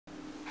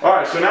All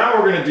right, so now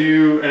we're going to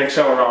do an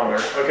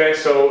accelerometer. Okay,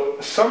 so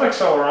some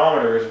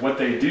accelerometers, what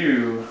they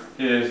do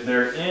is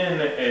they're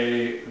in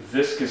a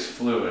viscous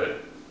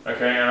fluid.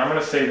 Okay, and I'm going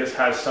to say this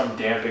has some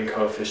damping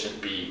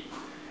coefficient B.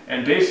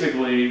 And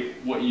basically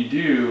what you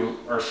do,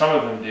 or some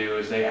of them do,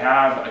 is they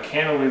have a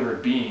cantilever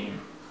beam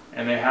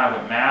and they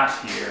have a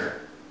mass here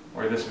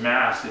where this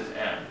mass is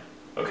M.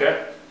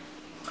 Okay?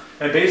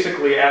 And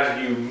basically as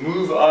you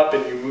move up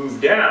and you move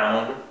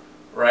down,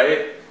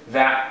 right,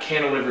 that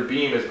cantilever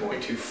beam is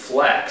going to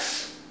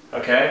flex.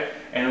 Okay?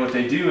 And what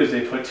they do is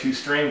they put two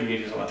strain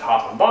gauges on the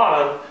top and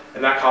bottom,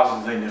 and that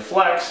causes the thing to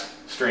flex.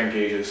 Strain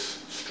gauges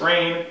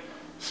strain,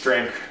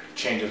 strain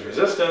changes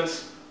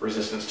resistance,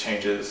 resistance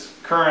changes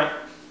current,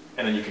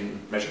 and then you can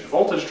measure the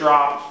voltage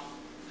drop,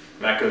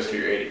 and that goes to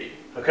your A to E.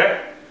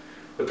 Okay?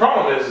 The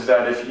problem is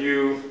that if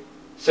you,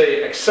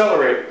 say,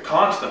 accelerate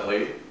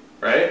constantly,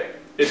 right,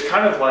 it's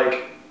kind of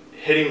like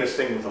hitting this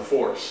thing with a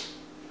force.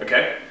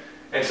 Okay?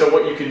 And so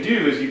what you can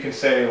do is you can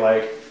say,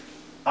 like,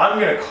 I'm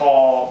going to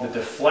call the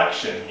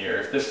deflection here,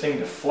 if this thing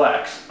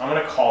deflects, I'm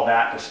going to call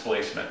that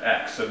displacement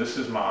X. So this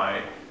is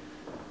my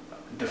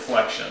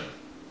deflection.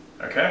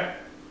 Okay?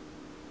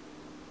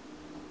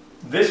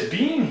 This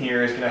beam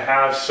here is going to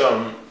have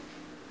some,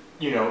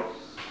 you know,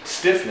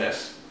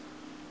 stiffness.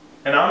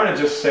 And I'm going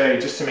to just say,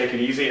 just to make it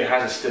easy, it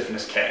has a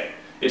stiffness K.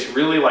 It's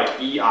really like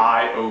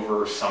EI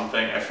over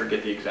something. I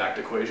forget the exact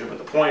equation, but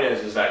the point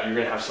is that you're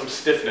going to have some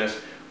stiffness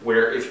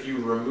where if you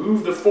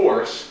remove the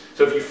force,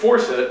 so if you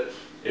force it,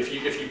 if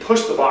you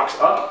push the box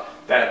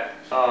up, that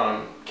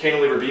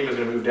cantilever beam is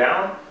going to move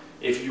down.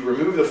 If you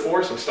remove the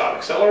force and stop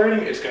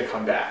accelerating, it's going to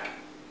come back.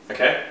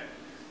 Okay?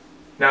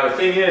 Now the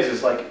thing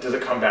is like, does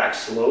it come back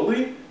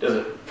slowly? Does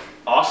it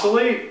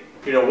oscillate?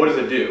 You know, what does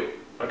it do?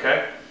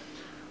 Okay?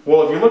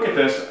 Well, if you look at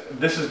this,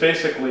 this is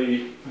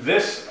basically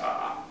this.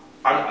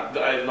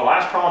 The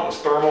last problem was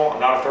thermal. I'm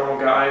not a thermal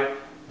guy.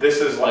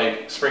 This is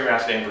like spring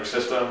mass damper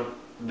system.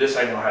 This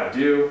I know how to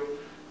do.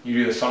 You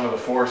do the sum of the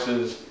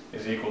forces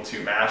is equal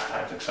to mass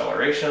times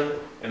acceleration.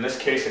 In this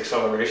case,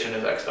 acceleration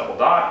is x double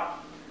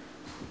dot.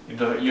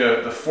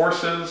 The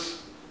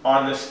forces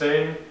on this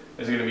thing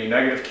is going to be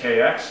negative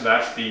kx, so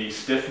that's the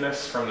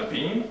stiffness from the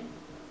beam.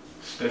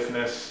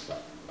 Stiffness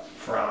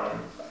from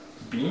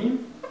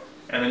beam.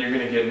 And then you're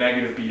going to get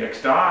negative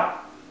bx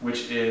dot,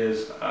 which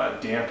is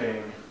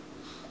damping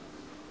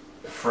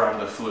from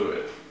the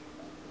fluid.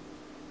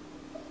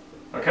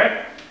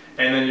 Okay?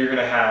 And then you're going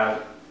to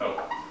have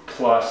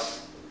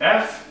plus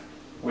F,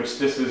 which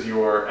this is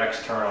your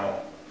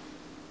external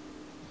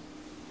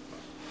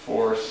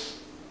force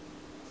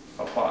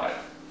applied.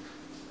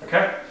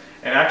 Okay?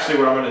 And actually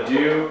what I'm going to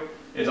do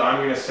is I'm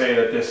going to say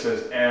that this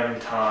is M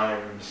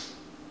times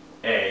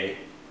A.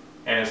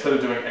 And instead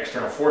of doing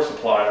external force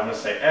applied, I'm going to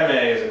say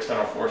MA is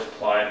external force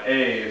applied,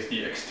 A is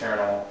the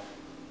external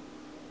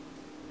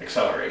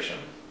acceleration.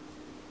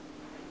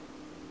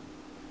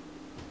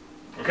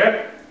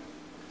 Okay?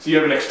 So you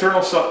have an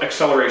external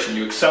acceleration.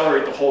 You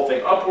accelerate the whole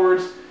thing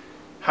upwards.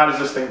 How does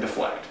this thing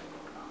deflect?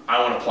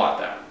 I want to plot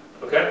that.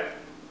 Okay?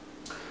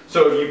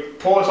 So if you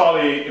pull this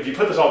if you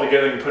put this all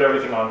together and you put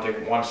everything onto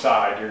one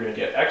side, you're going to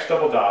get x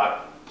double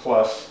dot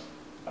plus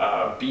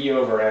b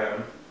over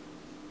m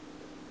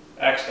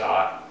x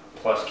dot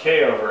plus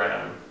k over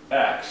m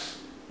x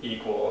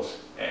equals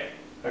a.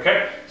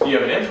 Okay? So you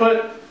have an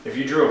input. If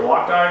you drew a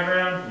block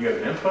diagram, you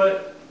have an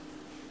input.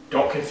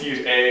 Don't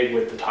confuse A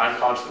with the time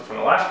constant from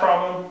the last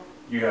problem.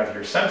 You have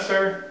your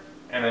sensor,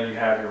 and then you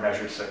have your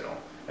measured signal.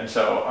 And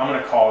so I'm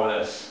going to call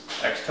this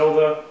x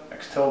tilde,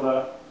 x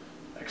tilde,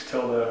 x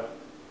tilde,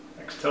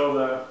 x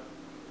tilde,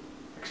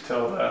 x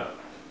tilde,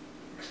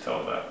 x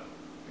tilde,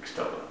 x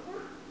tilde.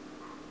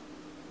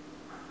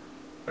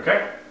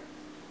 Okay?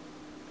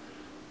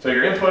 So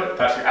your input,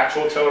 that's your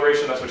actual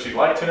acceleration, that's what you'd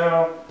like to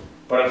know,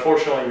 but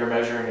unfortunately you're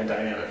measuring a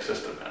dynamic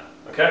system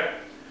now. Okay?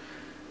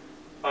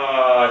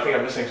 I think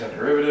I'm missing some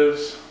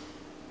derivatives.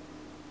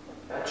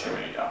 Too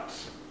many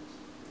dots.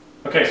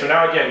 Okay, so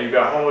now again, you've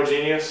got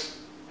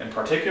homogeneous and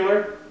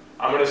particular.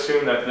 I'm going to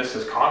assume that this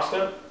is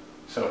constant.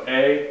 So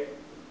A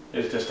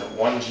is just a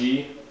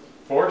 1g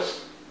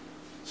force.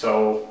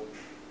 So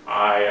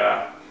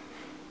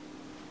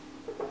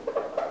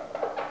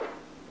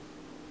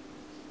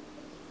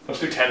let's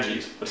do 10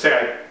 g's. Let's say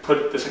I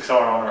put this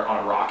accelerometer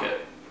on a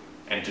rocket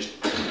and just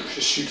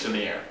shoots in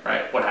the air,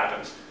 right? What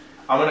happens?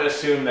 I'm going to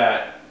assume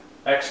that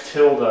x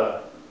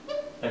tilde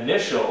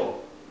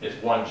initial is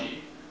 1g.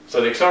 So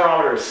the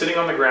accelerometer is sitting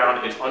on the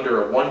ground, it's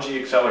under a 1g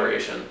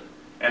acceleration,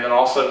 and then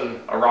all of a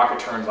sudden a rocket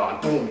turns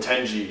on, boom,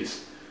 10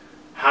 g's.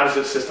 How does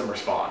the system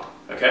respond?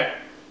 Okay?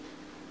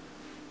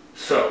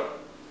 So,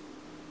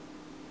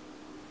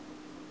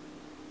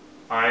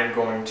 I'm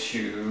going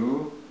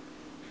to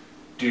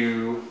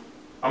do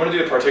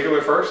the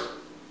particular first.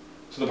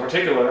 So the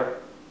particular,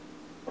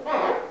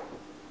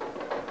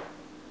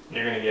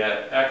 you're going to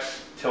get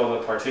x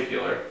tilde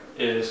particular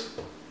is,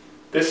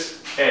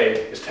 this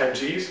A is 10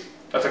 g's,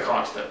 that's a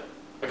constant,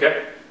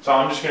 okay? So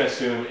I'm just going to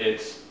assume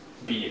it's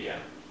B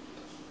again.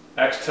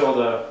 X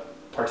tilde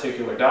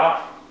particular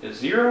dot is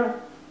 0,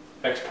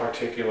 x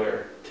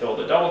particular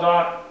tilde double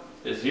dot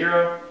is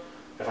 0.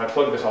 If I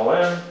plug this all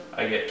in,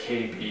 I get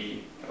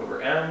KB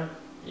over M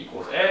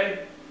equals A.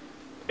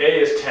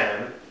 A is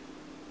 10.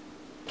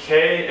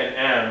 K and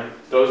M,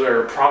 those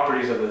are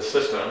properties of the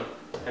system.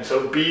 And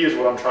so B is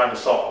what I'm trying to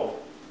solve.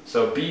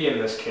 So B in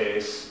this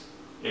case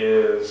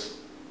is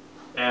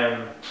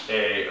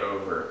MA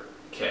over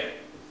K.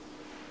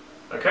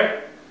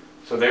 Okay?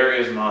 So there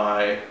is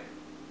my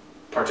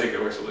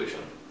particular solution.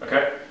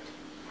 Okay?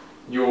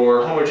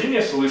 Your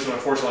homogeneous solution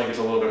unfortunately gets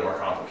a little bit more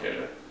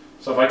complicated.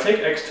 So if I take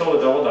x tilde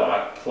double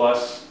dot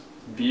plus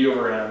b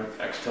over m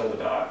x tilde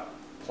dot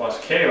plus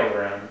k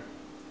over m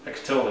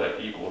x tilde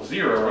equals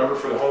 0, remember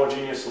for the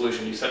homogeneous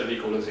solution you set it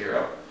equal to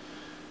 0.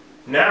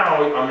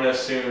 Now I'm going to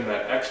assume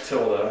that x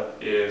tilde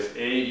is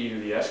a e to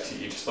the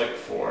st, just like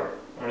before.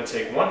 I'm going to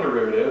take one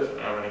derivative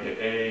and I'm going to get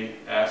a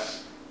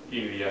s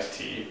e to the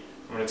st.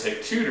 I'm going to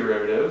take two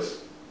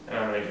derivatives and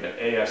I'm going to get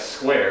as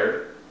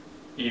squared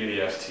e to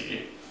the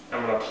st.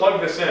 I'm going to plug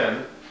this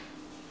in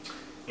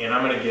and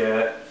I'm going to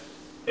get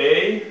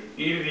a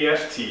e to the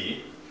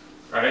st,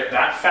 right?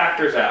 That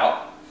factors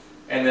out.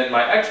 And then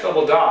my x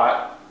double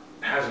dot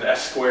has an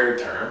s squared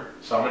term,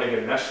 so I'm going to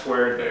get an s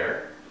squared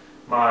there.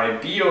 My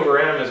b over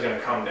m is going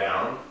to come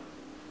down.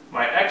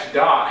 My x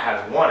dot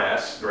has one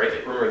s, right?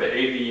 Remember the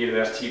a to the e to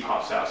the st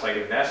pops out, so I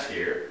get an s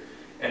here.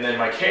 And then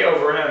my k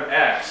over m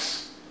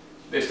x,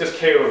 it's just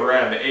k over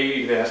m, the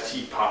a to the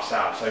st pops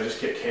out, so I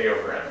just get k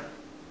over m.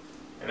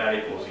 And that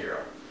equals 0.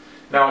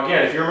 Now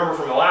again, if you remember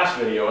from the last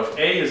video, if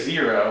a is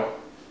 0,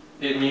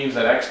 it means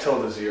that x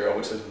tilde is 0,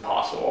 which is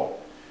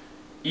impossible.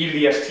 E to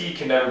the st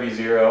can never be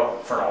 0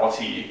 for all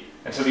t.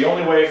 And so the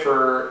only way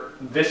for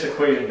this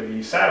equation to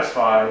be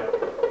satisfied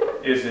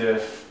is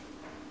if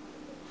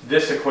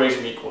this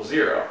equation equals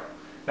 0.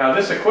 Now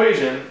this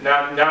equation,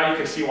 now you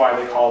can see why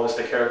they call this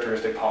the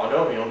characteristic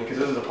polynomial, because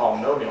this is a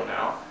polynomial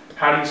now.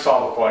 How do you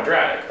solve a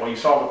quadratic? Well, you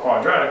solve a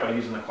quadratic by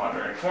using the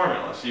quadratic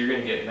formula. So you're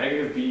going to get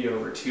negative b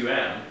over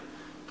 2m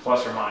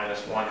plus or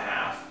minus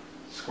 1/2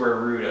 square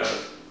root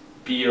of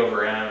b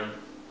over m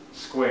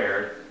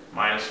squared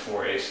minus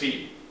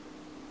 4ac.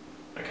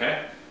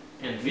 Okay?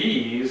 And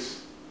these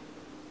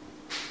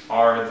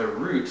are the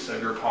roots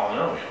of your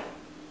polynomial.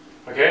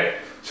 Okay?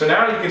 So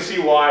now you can see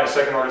why a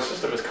second order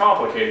system is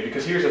complicated,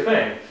 because here's the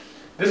thing.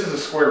 This is a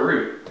square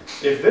root.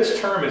 If this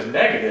term is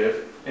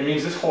negative, it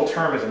means this whole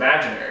term is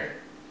imaginary.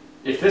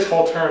 If this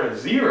whole term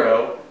is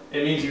 0,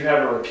 it means you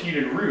have a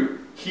repeated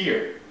root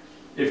here.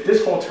 If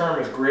this whole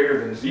term is greater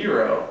than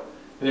 0,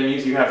 then it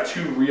means you have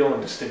two real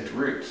and distinct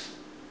roots.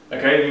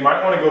 Okay? You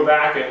might want to go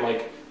back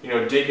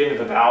and dig into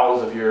the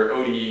bowels of your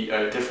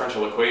ODE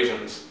differential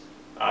equations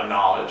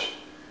knowledge.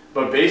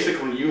 But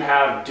basically you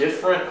have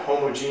different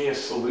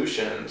homogeneous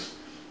solutions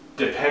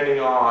depending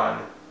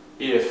on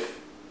if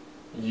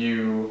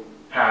you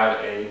have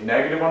a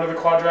negative under the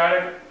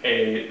quadratic,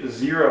 a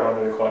 0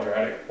 under the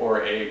quadratic,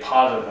 or a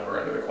positive number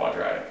under the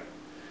quadratic.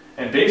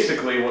 And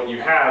basically what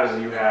you have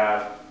is you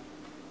have,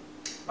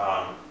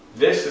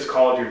 this is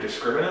called your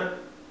discriminant.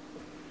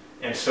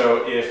 And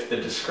so if the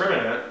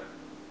discriminant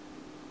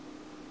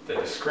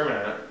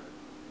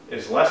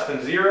is less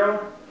than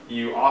 0,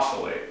 you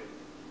oscillate.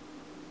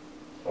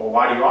 Well,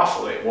 why do you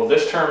oscillate? Well,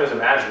 this term is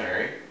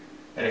imaginary,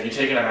 and if you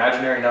take an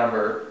imaginary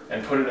number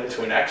and put it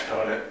into an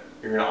exponent,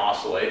 you're going to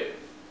oscillate.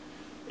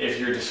 If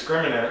your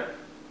discriminant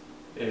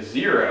is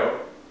 0,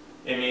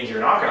 it means you're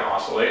not going to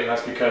oscillate, and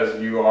that's because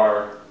you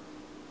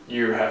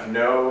have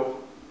no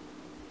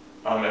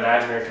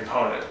imaginary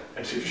component,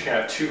 and so you're just going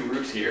to have two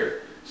roots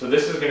here. So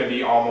this is going to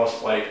be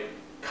almost like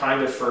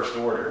kind of first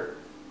order.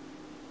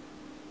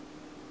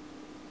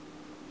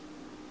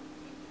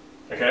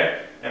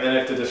 Okay? And then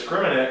if the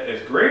discriminant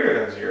is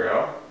greater than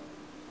 0,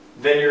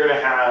 then you're going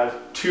to have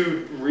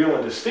two real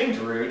and distinct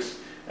roots,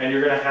 and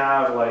you're going to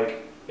have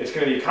it's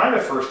going to be kind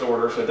of first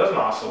order, so it doesn't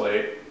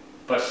oscillate,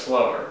 but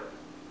slower.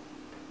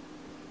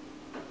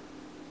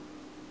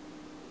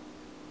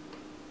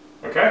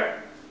 Okay?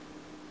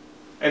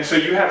 And so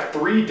you have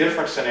three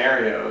different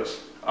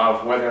scenarios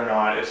of whether or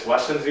not it's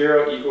less than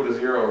 0, equal to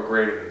 0, or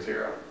greater than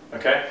 0.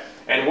 Okay?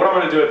 And what I'm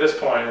going to do at this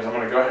point is I'm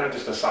going to go ahead and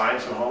just assign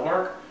some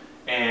homework.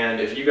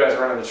 And if you guys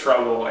run into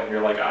trouble and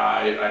you're like,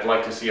 I'd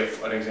like to see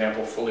an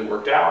example fully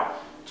worked out,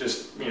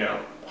 just,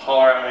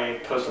 holler at me,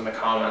 post in the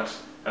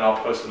comments, and I'll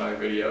post another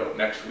video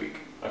next week.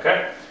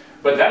 Okay?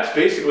 But that's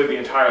basically the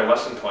entire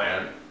lesson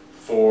plan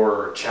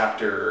for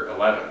chapter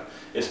 11.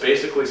 It's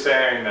basically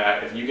saying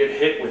that if you get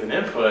hit with an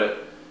input,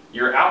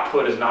 your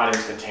output is not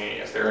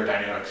instantaneous. There are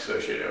dynamics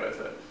associated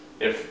with it.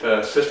 If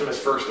the system is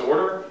first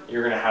order,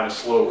 you're going to have a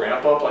slow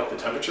ramp up like the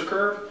temperature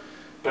curve.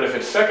 But if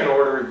it's second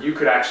order, you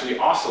could actually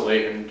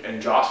oscillate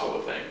and jostle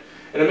the thing.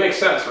 And it makes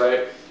sense,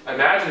 right?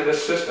 Imagine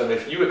this system,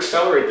 if you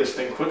accelerate this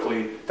thing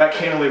quickly, that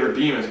cantilever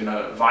beam is going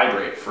to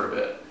vibrate for a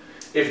bit.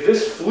 If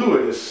this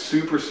fluid is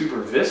super,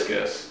 super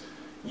viscous,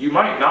 you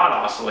might not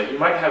oscillate. You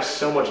might have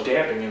so much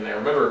damping in there.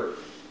 Remember,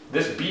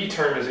 this B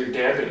term is your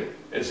damping,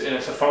 and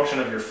it's a function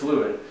of your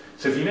fluid.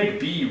 So if you make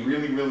B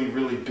really, really,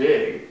 really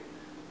big,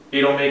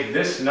 it'll make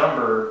this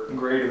number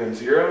greater than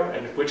 0,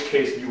 in which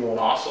case you won't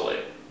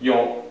oscillate.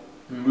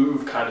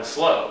 move kind of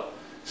slow.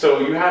 So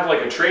you have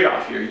like a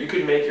trade-off here. You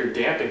could make your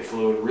damping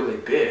fluid really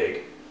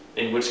big,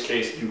 in which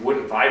case you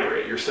wouldn't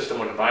vibrate, your system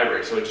wouldn't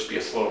vibrate, so it'd just be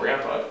a slow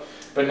ramp up.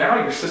 But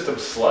now your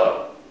system's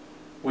slow,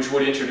 which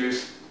would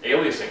introduce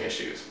aliasing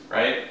issues,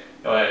 right?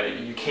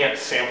 You can't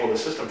sample the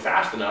system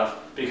fast enough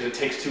because it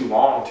takes too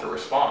long to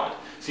respond.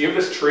 So you have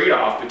this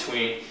trade-off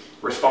between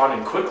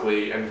responding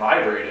quickly and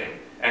vibrating,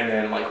 and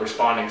then like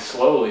responding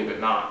slowly but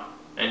not.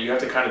 And you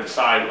have to kind of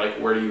decide like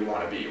where do you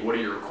want to be? What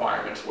are your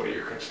requirements? What are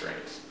your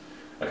constraints?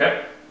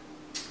 Okay?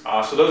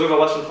 So those are the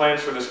lesson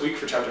plans for this week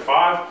for chapter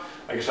 5.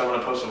 I guess I'm going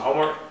to post some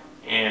homework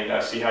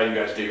and see how you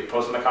guys do.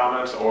 Post in the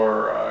comments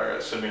or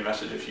send me a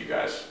message if you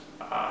guys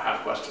have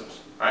questions.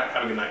 All right,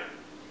 have a good night.